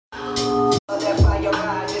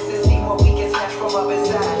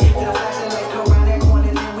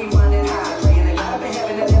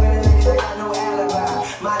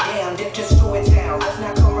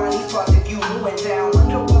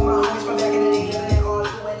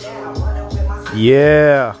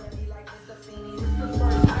Yeah,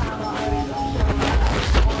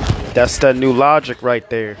 that's that new Logic right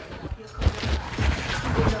there.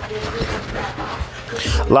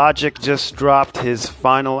 Logic just dropped his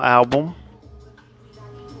final album,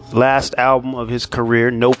 last album of his career,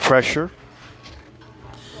 No Pressure.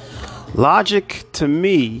 Logic, to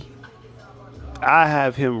me, I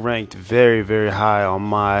have him ranked very, very high on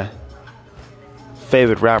my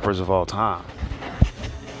favorite rappers of all time.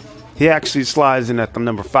 He actually slides in at the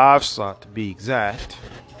number 5 slot, to be exact.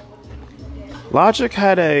 Logic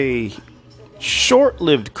had a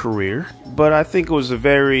short-lived career, but I think it was a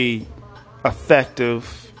very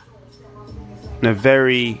effective and a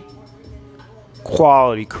very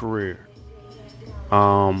quality career.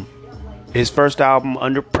 His first album,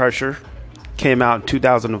 Under Pressure, came out in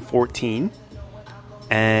 2014,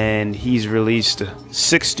 and he's released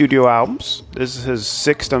 6 studio albums. This is his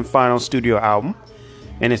 6th and final studio album,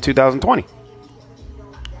 and it's 2020.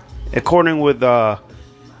 According with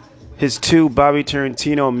his 2 Bobby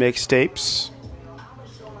Tarantino mixtapes,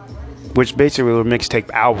 which basically were mixtape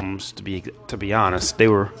albums, to be honest. They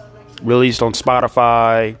were released on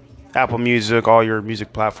Spotify, Apple Music, all your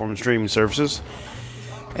music platform streaming services,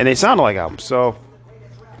 and they sounded like albums. So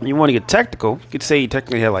you want to get technical, you could say he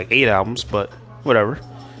technically had like 8 albums, but whatever.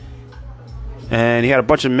 And he had a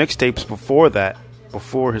bunch of mixtapes before that,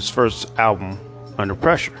 before his first album, Under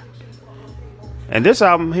Pressure. And this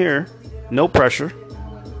album here, No Pressure,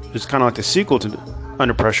 is kind of like the sequel to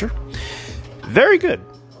Under Pressure. Very good.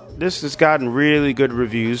 This has gotten really good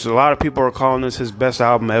reviews. A lot of people are calling this his best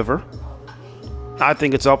album ever. I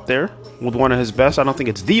think it's up there with one of his best. I don't think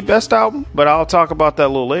it's the best album, but I'll talk about that a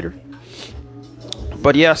little later.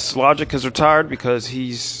 But yes, Logic has retired because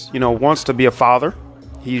he's, wants to be a father.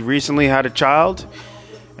 He recently had a child,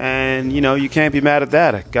 and, you can't be mad at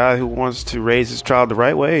that. A guy who wants to raise his child the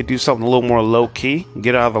right way, do something a little more low-key,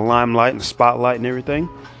 get out of the limelight and the spotlight and everything.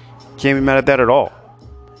 Can't be mad at that at all.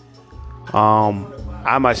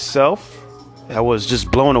 I myself, I was just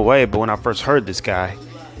blown away when I first heard this guy.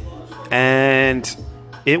 And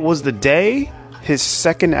it was the day his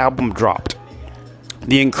second album dropped.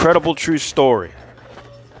 The Incredible True Story.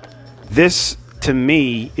 This, to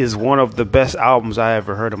me, is one of the best albums I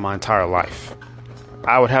ever heard in my entire life.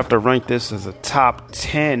 I would have to rank this as a top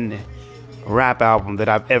 10 rap album that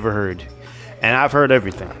I've ever heard. And I've heard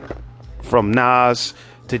everything. From Nas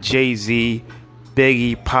to Jay-Z,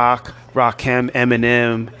 Biggie, Pac, Rakim,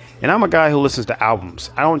 Eminem. And I'm a guy who listens to albums.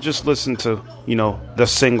 I don't just listen to, the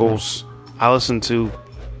singles. I listen to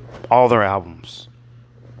all their albums.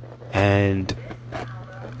 And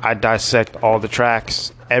I dissect all the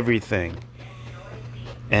tracks, everything.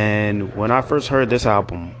 And when I first heard this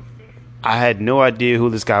album, I had no idea who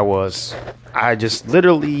this guy was. I just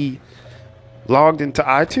literally logged into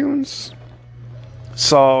iTunes,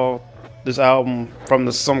 saw this album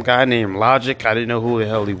from some guy named Logic. I didn't know who the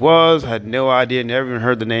hell he was. Had no idea. Never even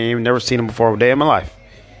heard the name. Never seen him before a day in my life.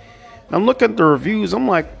 And I'm looking at the reviews. I'm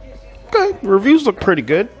like, okay, the reviews look pretty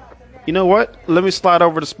good. You know what? Let me slide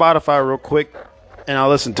over to Spotify real quick, and I'll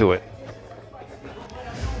listen to it.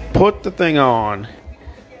 Put the thing on.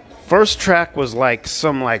 First track was like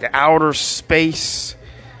some outer space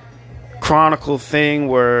chronicle thing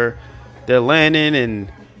where they're landing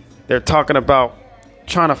and they're talking about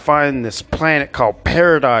trying to find this planet called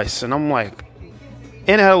Paradise, and I'm like, and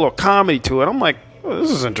it had a little comedy to it. I'm like, oh, this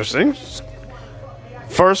is interesting.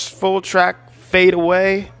 First full track, Fade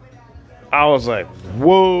Away. I was like,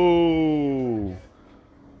 whoa.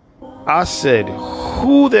 I said,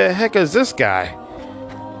 who the heck is this guy?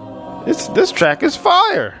 This track is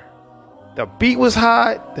fire. The beat was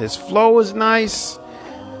hot. His flow was nice.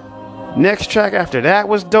 Next track after that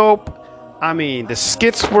was dope. I mean, the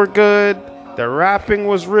skits were good. The rapping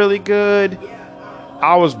was really good.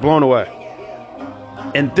 I was blown away.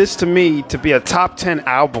 And this, to me, to be a top 10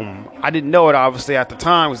 album, I didn't know it obviously at the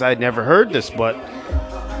time because I had never heard this, but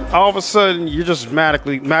all of a sudden you're just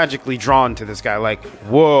magically drawn to this guy. Like,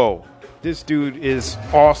 whoa, this dude is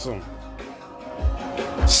awesome.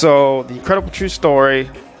 So, The Incredible True Story,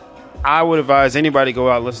 I would advise anybody go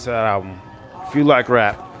out and listen to that album. If you like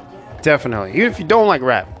rap, definitely. Even if you don't like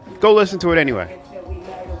rap, go listen to it anyway.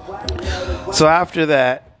 So after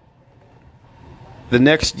that, the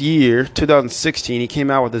next year, 2016, he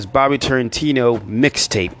came out with this Bobby Tarantino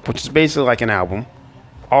mixtape, which is basically like an album.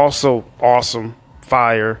 Also awesome,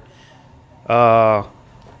 fire.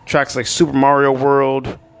 Tracks like Super Mario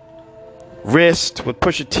World, Wrist with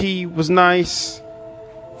Pusha T was nice.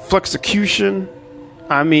 Flexecution,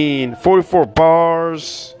 44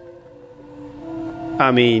 bars.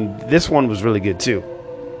 This one was really good too.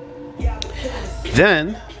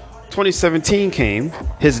 Then 2017 came.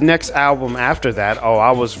 His next album after that, oh,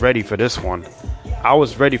 I was ready for this one. I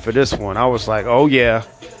was like, oh yeah,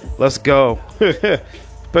 let's go.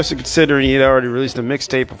 Especially considering he had already released a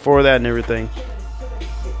mixtape before that and everything.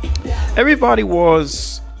 Everybody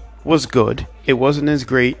was good. It wasn't as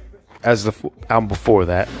great as the album before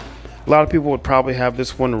that. A lot of people would probably have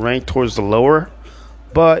this one ranked towards the lower.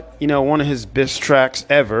 But, you know, one of his best tracks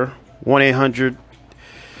ever,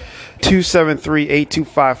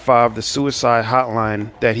 1-800-273-8255, the Suicide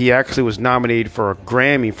Hotline, that he actually was nominated for a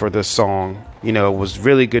Grammy for this song. You know, it was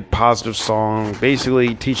really good, positive song,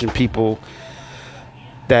 basically teaching people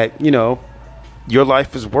that, you know, your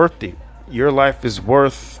life is worth it. Your life is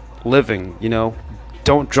worth living, you know.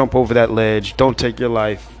 Don't jump over that ledge. Don't take your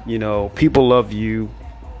life. You know, people love you.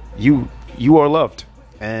 You are loved.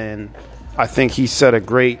 And I think he set a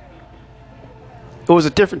great, it was a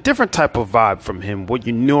different type of vibe from him. What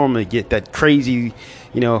you normally get, that crazy,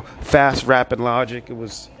 you know, fast rapping Logic. It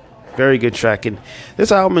was very good track. And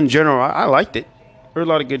this album in general, I liked it. There were a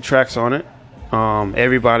lot of good tracks on it.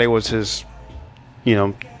 Everybody was his, you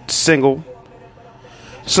know, single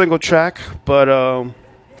track, but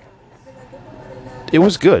it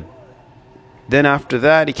was good. Then after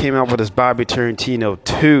that, he came out with his Bobby Tarantino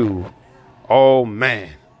 2. Oh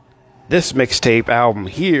man, this mixtape album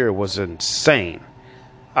here was insane.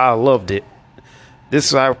 I loved it.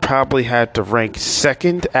 This I probably had to rank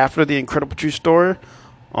second after The Incredible True Story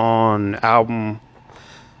on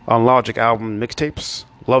Logic album mixtapes.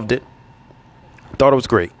 Loved it. Thought it was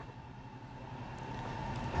great.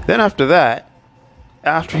 Then after that,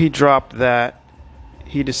 after he dropped that,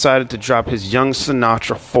 he decided to drop his Young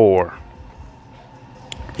Sinatra 4.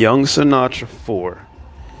 Young Sinatra 4.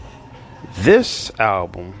 This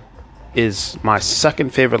album is my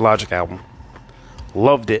second favorite Logic album.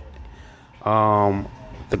 Loved it. The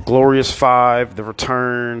Glorious Five, The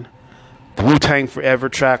Return, the Wu-Tang Forever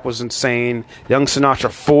track was insane. Young Sinatra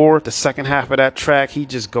 4, the second half of that track, he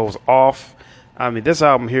just goes off. I mean, this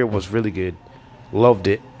album here was really good. Loved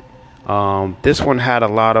it. This one had a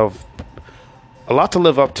lot to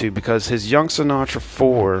live up to, because his Young Sinatra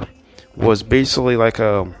 4 was basically like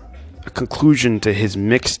a conclusion to his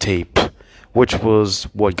mixtape, which was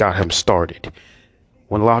what got him started.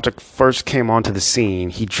 When Logic first came onto the scene,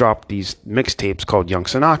 he dropped these mixtapes called Young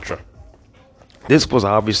Sinatra. This was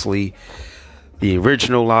obviously the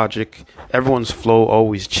original Logic. Everyone's flow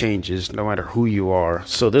always changes, no matter who you are.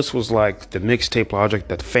 So this was like the mixtape Logic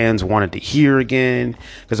that fans wanted to hear again,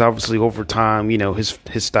 because obviously over time, you know, his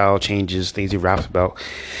style changes, things he raps about.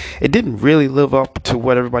 It didn't really live up to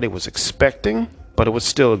what everybody was expecting, but it was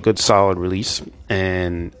still a good, solid release,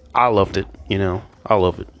 and I loved it. You know, I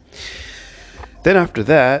love it. Then after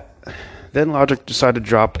that, Logic decided to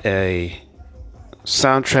drop a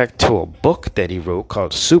soundtrack to a book that he wrote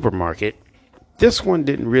called Supermarket. This one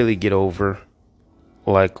didn't really get over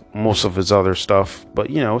like most of his other stuff, but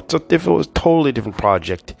you know, it was a totally different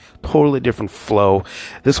project, totally different flow.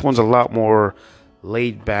 This one's a lot more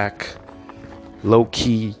laid back, low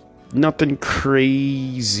key, nothing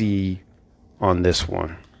crazy on this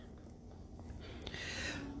one.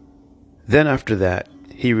 Then after that,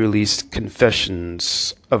 he released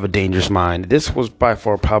Confessions of a Dangerous Mind. This was by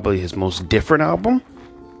far probably his most different album.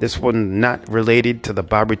 This one not related to the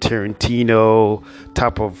Bobby Tarantino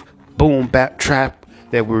type of boom bap trap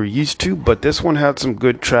that we're used to, but this one had some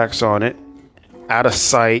good tracks on it. Out of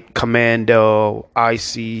Sight, Commando,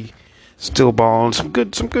 Icy, Stillborn, some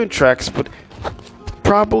good tracks, but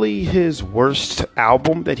probably his worst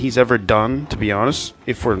album that he's ever done, to be honest,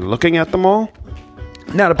 if we're looking at them all.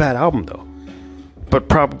 Not a bad album though, but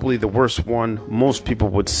probably the worst one most people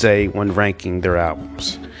would say when ranking their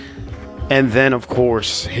albums. And then, of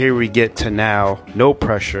course, here we get to now, No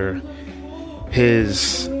Pressure,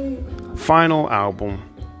 his final album,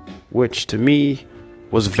 which to me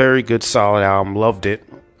was a very good, solid album. Loved it.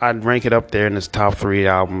 I'd rank it up there in his top 3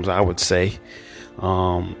 albums, I would say.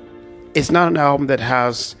 It's not an album that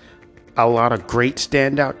has a lot of great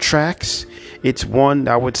standout tracks. It's one,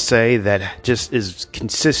 I would say, that just is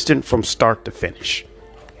consistent from start to finish.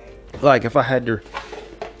 Like, if I had to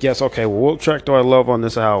guess, okay, well, what track do I love on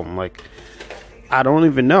this album? Like, I don't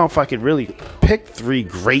even know if I could really pick 3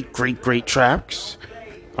 great tracks.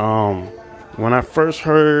 When I first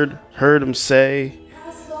heard him say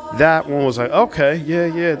that one, was like, okay,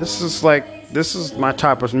 yeah, this is my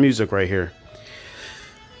type of music right here.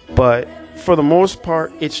 But for the most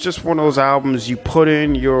part, it's just one of those albums you put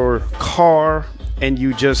in your car and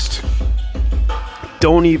you just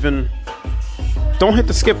don't hit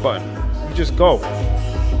the skip button. You just go.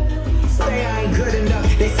 Say I ain't good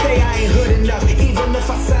enough. They say I ain't good enough. Even if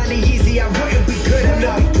I sound easy, I wouldn't be good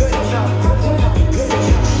enough.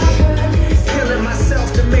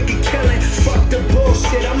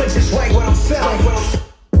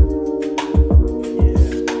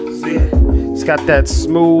 got that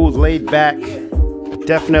smooth, laid back.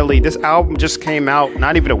 Definitely, this album just came out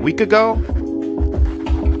not even a week ago,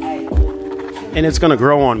 and it's gonna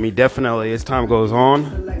grow on me definitely as time goes on.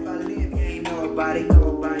 Hit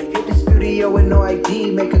the studio with no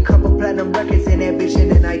ID, make a couple platinum records in that bitch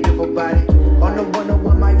and then I give about it. On the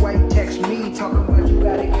 101, my wife text me talking about you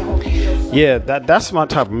got it. Yeah, that's my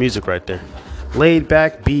type of music right there. Laid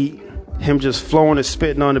back beat, him just flowing and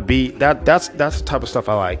spitting on the beat. That's the type of stuff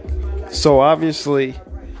I like. So obviously,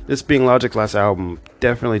 this being Logic's last album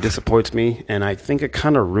definitely disappoints me, and I think it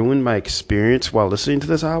kind of ruined my experience while listening to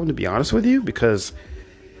this album, to be honest with you, because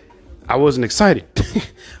I wasn't excited.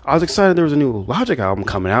 I was excited there was a new Logic album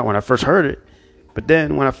coming out when I first heard it, but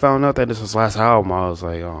then when I found out that this was his last album, I was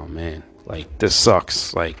like, oh man, like this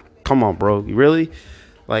sucks. Like, come on, bro, you really?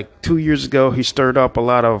 Like 2 years ago, he stirred up a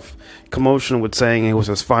lot of commotion with saying it was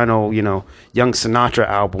his final, Young Sinatra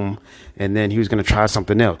album, and then he was going to try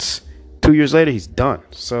something else. 2 years later, he's done.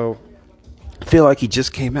 So I feel like he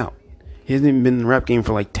just came out. He hasn't even been in the rap game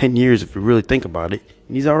for like 10 years if you really think about it.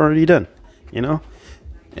 And he's already done,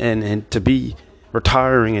 And to be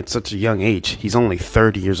retiring at such a young age, he's only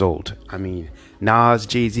 30 years old. I mean, Nas,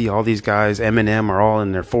 Jay-Z, all these guys, Eminem are all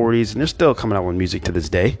in their 40s, and they're still coming out with music to this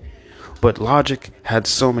day. But Logic had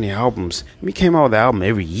so many albums. He came out with an album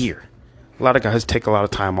every year. A lot of guys take a lot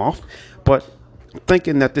of time off, but I'm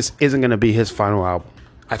thinking that this isn't going to be his final album.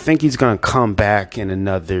 I think he's going to come back in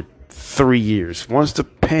another 3 years. Once the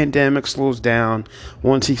pandemic slows down,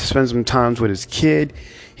 once he spends some time with his kid,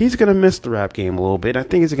 he's going to miss the rap game a little bit. I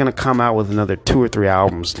think he's going to come out with another 2 or 3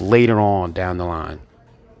 albums later on down the line.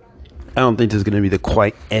 I don't think this is going to be the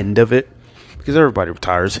quite end of it, because everybody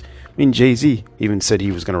retires. I mean, Jay-Z even said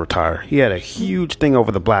he was going to retire. He had a huge thing over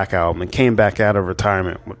the Black Album and came back out of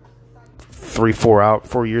retirement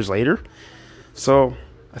 4 years later. So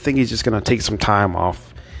I think he's just going to take some time off.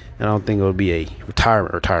 And I don't think it'll be a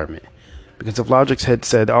retirement. Because if Logic had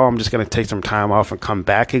said, oh, I'm just going to take some time off and come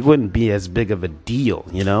back, it wouldn't be as big of a deal,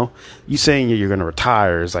 You saying you're going to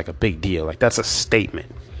retire is like a big deal. Like, that's a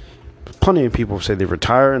statement. Plenty of people say they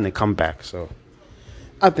retire and they come back. So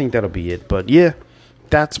I think that'll be it. But yeah,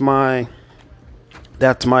 that's my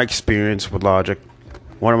experience with Logic.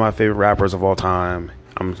 One of my favorite rappers of all time.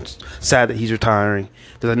 I'm sad that he's retiring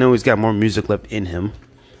because I know he's got more music left in him.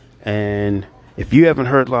 And if you haven't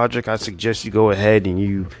heard Logic, I suggest you go ahead and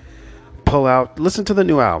you listen to the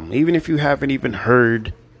new album. Even if you haven't even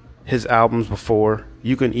heard his albums before,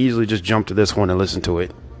 you can easily just jump to this one and listen to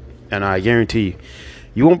it. And I guarantee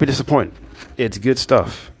you won't be disappointed. It's good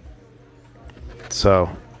stuff. So,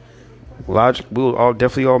 Logic, we'll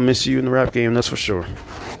definitely all miss you in the rap game, that's for sure.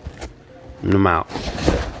 And I'm out.